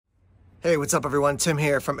Hey, what's up everyone? Tim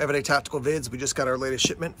here from Everyday Tactical Vids. We just got our latest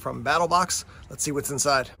shipment from Battlbox. Let's see what's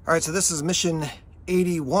inside. All right, so this is mission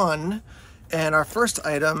 81, and our first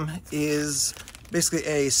item is basically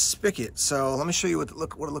a spigot. So let me show you what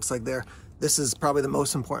it looks like there. This is probably the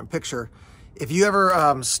most important picture. If you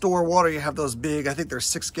ever store water, you have those big, I think they're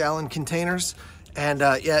 6-gallon containers, and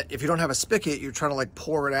yet if you don't have a spigot, you're trying to like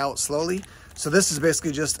pour it out slowly. So this is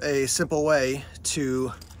basically just a simple way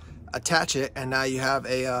to attach it, and now you have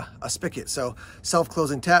a spigot. So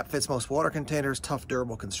self-closing tap, fits most water containers, tough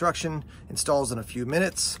durable construction, installs in a few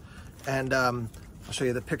minutes. And I'll show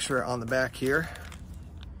you the picture on the back here.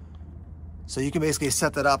 So you can basically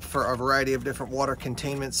set that up for a variety of different water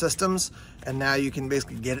containment systems, and now you can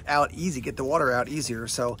basically get it out easy, get the water out easier.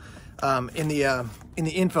 So in the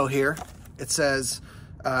info here, it says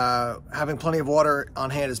having plenty of water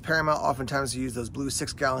on hand is paramount. Oftentimes you use those blue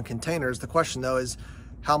 6-gallon containers. The question though is,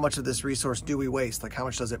 how much of this resource do we waste? Like how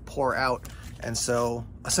much does it pour out? And so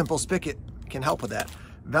a simple spigot can help with that.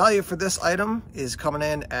 Value for this item is coming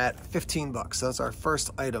in at 15 bucks. So that's our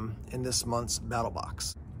first item in this month's battle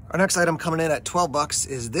box. Our next item coming in at 12 bucks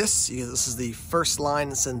is this. This is the First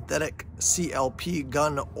Line Synthetic CLP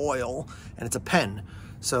Gun Oil, and it's a pen.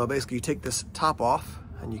 So basically you take this top off,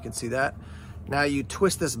 and you can see that. Now you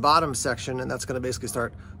twist this bottom section, and that's gonna basically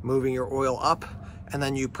start moving your oil up, and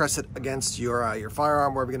then you press it against your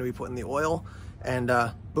firearm where we're gonna be putting the oil, and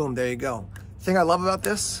boom, there you go. The thing I love about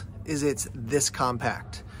this is it's this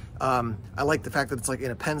compact. I like the fact that it's like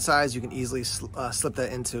in a pen size. You can easily slip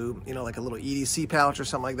that into, you know, like a little EDC pouch or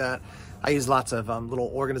something like that. I use lots of little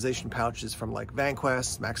organization pouches from like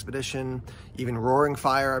VanQuest, Maxpedition, even Roaring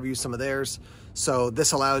Fire. I've used some of theirs. So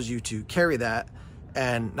this allows you to carry that,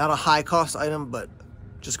 and not a high cost item, but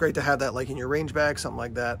just great to have that like in your range bag, something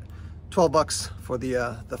like that. 12 bucks for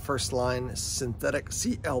the First Line Synthetic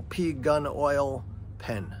CLP Gun Oil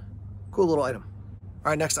Pen. Cool little item. All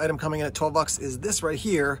right, next item coming in at 12 bucks is this right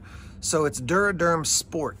here. So it's Duraderm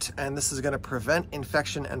Sport, and this is gonna prevent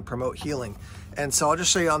infection and promote healing. And so I'll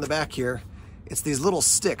just show you on the back here. It's these little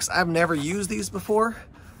sticks. I've never used these before,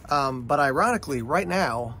 but ironically, right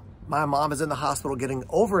now, my mom is in the hospital getting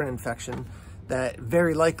over an infection that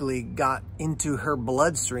very likely got into her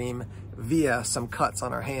bloodstream via some cuts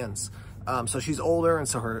on her hands. So she's older, and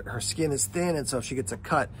so her skin is thin, and so if she gets a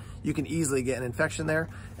cut, you can easily get an infection there.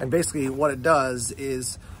 And basically what it does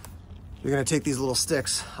is you're gonna take these little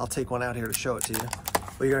sticks. I'll take one out here to show it to you.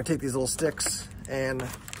 But you're gonna take these little sticks and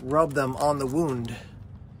rub them on the wound.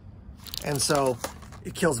 And so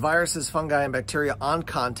it kills viruses, fungi, and bacteria on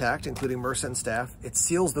contact, including MRSA and staph. It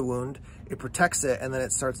seals the wound, it protects it, and then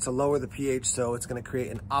it starts to lower the pH, so it's gonna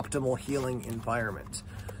create an optimal healing environment.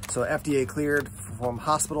 So FDA cleared from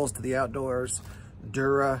hospitals to the outdoors,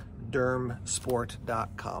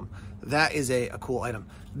 duradermsport.com. That is a cool item.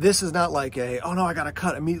 This is not like oh no, I got a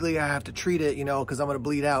cut, immediately I have to treat it, you know, because I'm gonna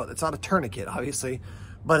bleed out. It's not a tourniquet, obviously,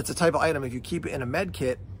 but it's a type of item, if you keep it in a med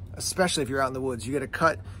kit, especially if you're out in the woods, you get a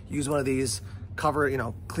cut, use one of these, cover it, you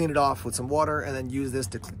know, clean it off with some water, and then use this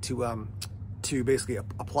to basically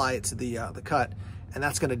apply it to the cut. And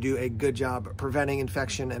that's gonna do a good job preventing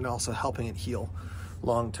infection and also helping it heal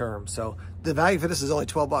long term. So the value for this is only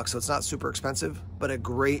 12 bucks, so it's not super expensive, but a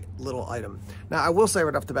great little item. Now I will say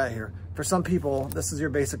right off the bat here, for some people, this is your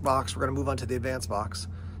basic box. We're gonna move on to the advanced box.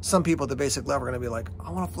 Some people at the basic level are gonna be like, I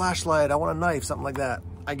want a flashlight, I want a knife, something like that.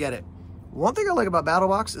 I get it. One thing I like about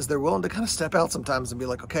Battlbox is they're willing to kind of step out sometimes and be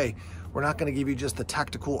like, okay, we're not gonna give you just the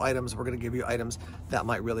tactical items, we're gonna give you items that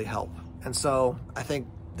might really help. And so I think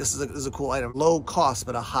this is a cool item. Low cost,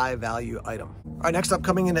 but a high value item. All right, next up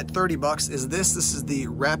coming in at 30 bucks is this. This is the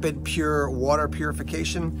Rapid Pure Water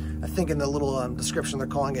Purification. I think in the little description, they're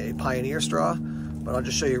calling it a Pioneer straw, but I'll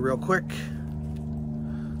just show you real quick.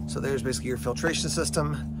 So there's basically your filtration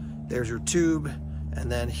system. There's your tube. And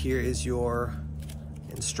then here is your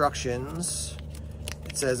instructions.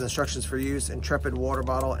 It says instructions for use, Intrepid water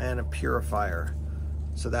bottle and a purifier.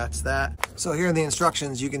 So that's that. So here in the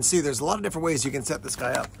instructions, you can see there's a lot of different ways you can set this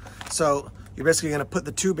guy up. So you're basically gonna put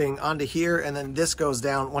the tubing onto here, and then this goes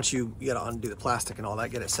down. Once you gotta undo the plastic and all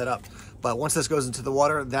that, get it set up. But once this goes into the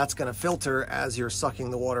water, that's gonna filter as you're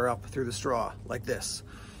sucking the water up through the straw, like this.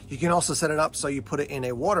 You can also set it up so you put it in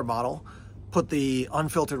a water bottle, put the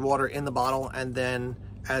unfiltered water in the bottle, and then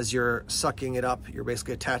as you're sucking it up, you're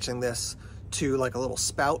basically attaching this to like a little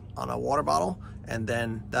spout on a water bottle, and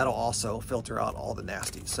then that'll also filter out all the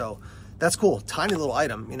nasty. So that's cool. Tiny little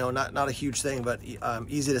item, you know, not a huge thing, but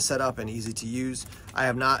easy to set up and easy to use. I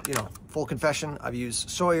have not, you know, full confession, I've used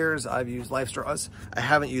Sawyer's, I've used Life Straws. I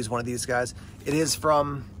haven't used one of these guys. It is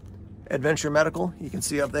from Adventure Medical, you can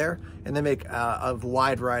see up there, and they make a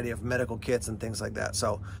wide variety of medical kits and things like that.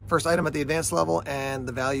 So first item at the advanced level, and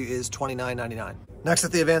the value is $29.99. Next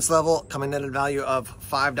at the advanced level, coming in at a value of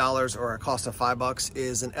 $5 or a cost of $5,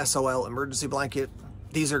 is an SOL emergency blanket.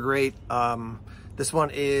 These are great. This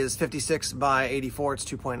one is 56 by 84, it's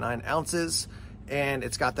 2.9 ounces, and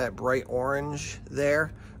it's got that bright orange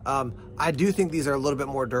there. I do think these are a little bit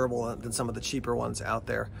more durable than some of the cheaper ones out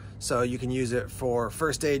there. So you can use it for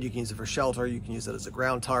first aid, you can use it for shelter, you can use it as a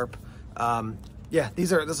ground tarp. Yeah,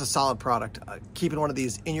 this is a solid product. Keeping one of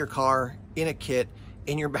these in your car, in a kit,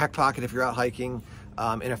 in your back pocket if you're out hiking,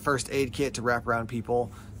 in a first aid kit to wrap around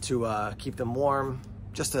people to keep them warm.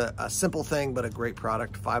 Just a simple thing, but a great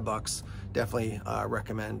product, $5. Definitely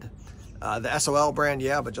recommend. The SOL brand,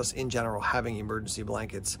 yeah, but just in general, having emergency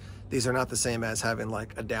blankets. These are not the same as having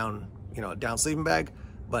like a down sleeping bag,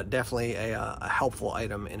 but definitely a helpful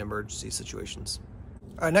item in emergency situations.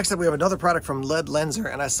 All right, next up we have another product from Lead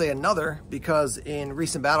Lenser, and I say another because in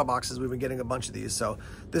recent battle boxes we've been getting a bunch of these. So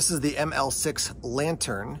this is the ML6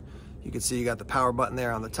 lantern. You can see you got the power button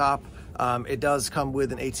there on the top. It does come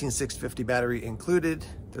with an 18650 battery included.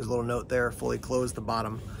 There's a little note there, fully close the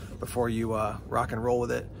bottom before you rock and roll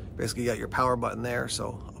with it. Basically you got your power button there,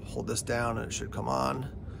 so I'll hold this down and it should come on.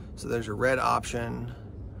 So there's your red option,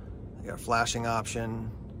 you got a flashing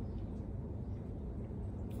option,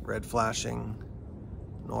 red flashing,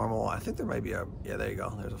 normal. I think there might be yeah, there you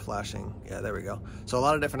go, there's a flashing, yeah, there we go. So a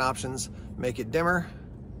lot of different options. Make it dimmer,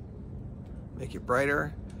 make it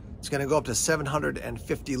brighter. It's gonna go up to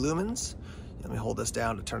 750 lumens. Let me hold this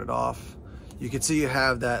down to turn it off. You can see you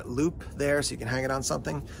have that loop there so you can hang it on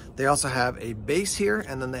something. They also have a base here,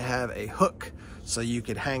 and then they have a hook so you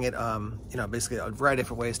could hang it, basically a variety of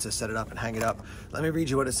different ways to set it up and hang it up. Let me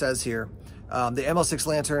read you what it says here. The ML6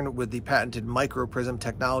 lantern with the patented micro prism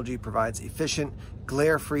technology provides efficient,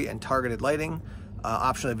 glare-free, and targeted lighting.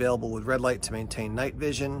 Optionally available with red light to maintain night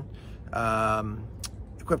vision.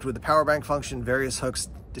 Equipped with the power bank function, various hooks,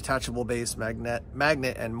 detachable base,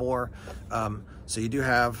 magnet, and more. So you do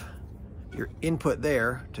have your input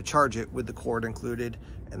there to charge it with the cord included,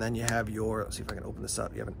 and then you have your, let's see if I can open this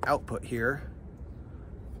up, you have an output here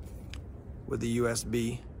with the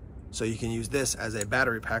USB, so you can use this as a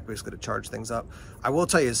battery pack basically to charge things up. I will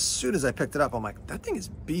tell you, as soon as I picked it up, I'm like, that thing is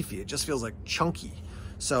beefy. It just feels like chunky.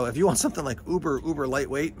 So if you want something like uber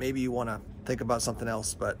lightweight, maybe you want to think about something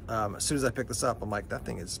else. But as soon as I picked this up, I'm like, that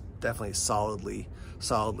thing is definitely solidly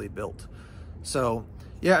built. So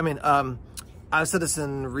yeah, I mean, I've said this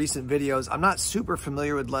in recent videos, I'm not super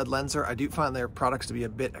familiar with Lead Lenser. I do find their products to be a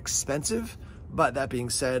bit expensive, but that being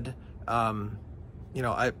said, from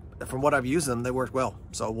what I've used them, they work well.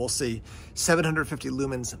 So we'll see. 750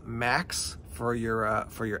 lumens max for your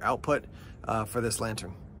output for this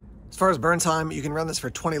lantern. As far as burn time, you can run this for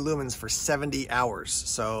 20 lumens for 70 hours.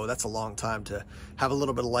 So that's a long time to have a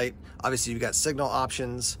little bit of light. Obviously, you've got signal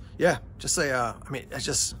options. Yeah, just say, I think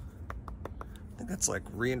that's like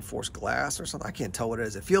reinforced glass or something. I can't tell what it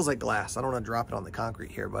is. It feels like glass. I don't want to drop it on the concrete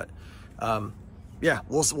here, but yeah,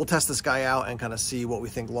 we'll test this guy out and kind of see what we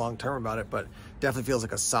think long-term about it, but definitely feels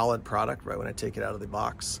like a solid product right when I take it out of the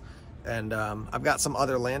box. And I've got some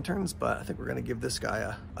other lanterns, but I think we're gonna give this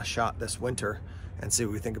guy a shot this winter and see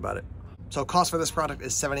what we think about it. So cost for this product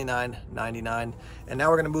is $79.99. And now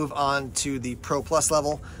we're gonna move on to the Pro Plus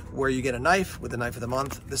level where you get a knife with the knife of the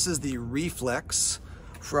month. This is the Reflex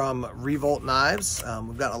from Revolt Knives.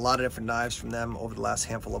 We've got a lot of different knives from them over the last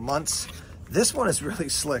handful of months. This one is really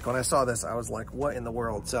slick. When I saw this, I was like, what in the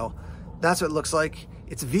world? So that's what it looks like.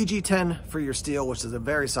 It's VG10 for your steel, which is a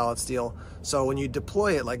very solid steel. So when you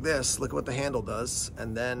deploy it like this, look at what the handle does,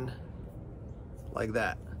 and then like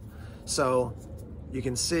that. So you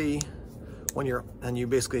can see when you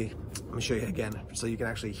basically, let me show you again so you can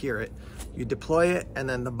actually hear it. You deploy it, and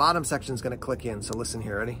then the bottom section is gonna click in. So listen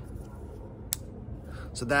here, ready?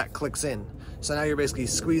 So that clicks in. So now you're basically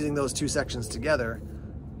squeezing those two sections together.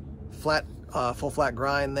 Flat, full flat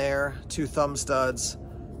grind there, 2 thumb studs,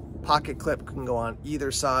 pocket clip can go on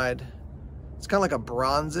either side. It's kind of like a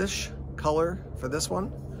bronzish color for this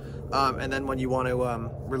one. And then when you want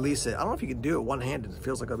to release it, I don't know if you can do it one-handed. It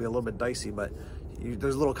feels like it'll be a little bit dicey, but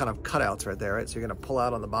there's little kind of cutouts right there, right? So you're gonna pull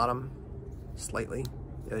out on the bottom slightly.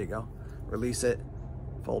 There you go. Release it,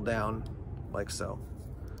 fold down like so.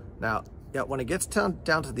 Now, yeah, when it gets down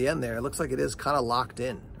to the end there, it looks like it is kind of locked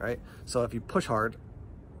in, right? So if you push hard,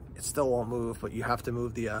 it still won't move, but you have to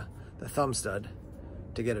move the thumb stud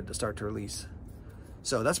to get it to start to release.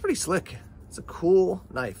 So that's pretty slick. It's a cool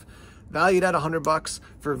knife. Valued at $100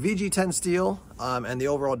 for VG10 steel, and the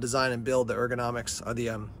overall design and build, the ergonomics, or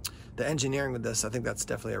the engineering with this, I think that's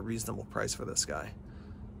definitely a reasonable price for this guy.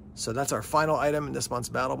 So that's our final item in this month's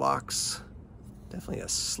battle box. Definitely a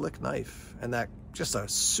slick knife, and that just a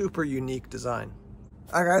super unique design.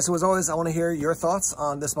 All right, guys, so as always, I want to hear your thoughts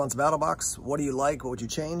on this month's battle box. What do you like? What would you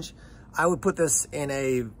change? I would put this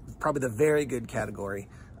in probably the very good category.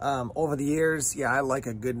 Over the years, yeah, I like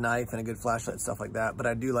a good knife and a good flashlight, stuff like that, but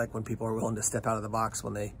I do like when people are willing to step out of the box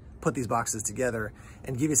when they put these boxes together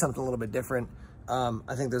and give you something a little bit different.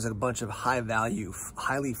 I think there's a bunch of high value,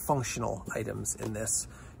 highly functional items in this.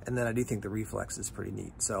 And then I do think the reflex is pretty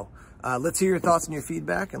neat. So let's hear your thoughts and your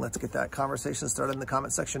feedback, and let's get that conversation started in the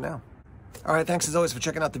comment section now. All right, thanks as always for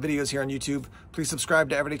checking out the videos here on YouTube. Please subscribe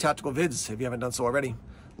to Everyday Tactical Vids if you haven't done so already.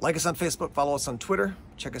 Like us on Facebook, follow us on Twitter,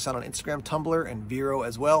 check us out on Instagram, Tumblr, and Vero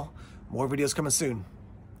as well. More videos coming soon.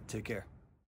 Take care.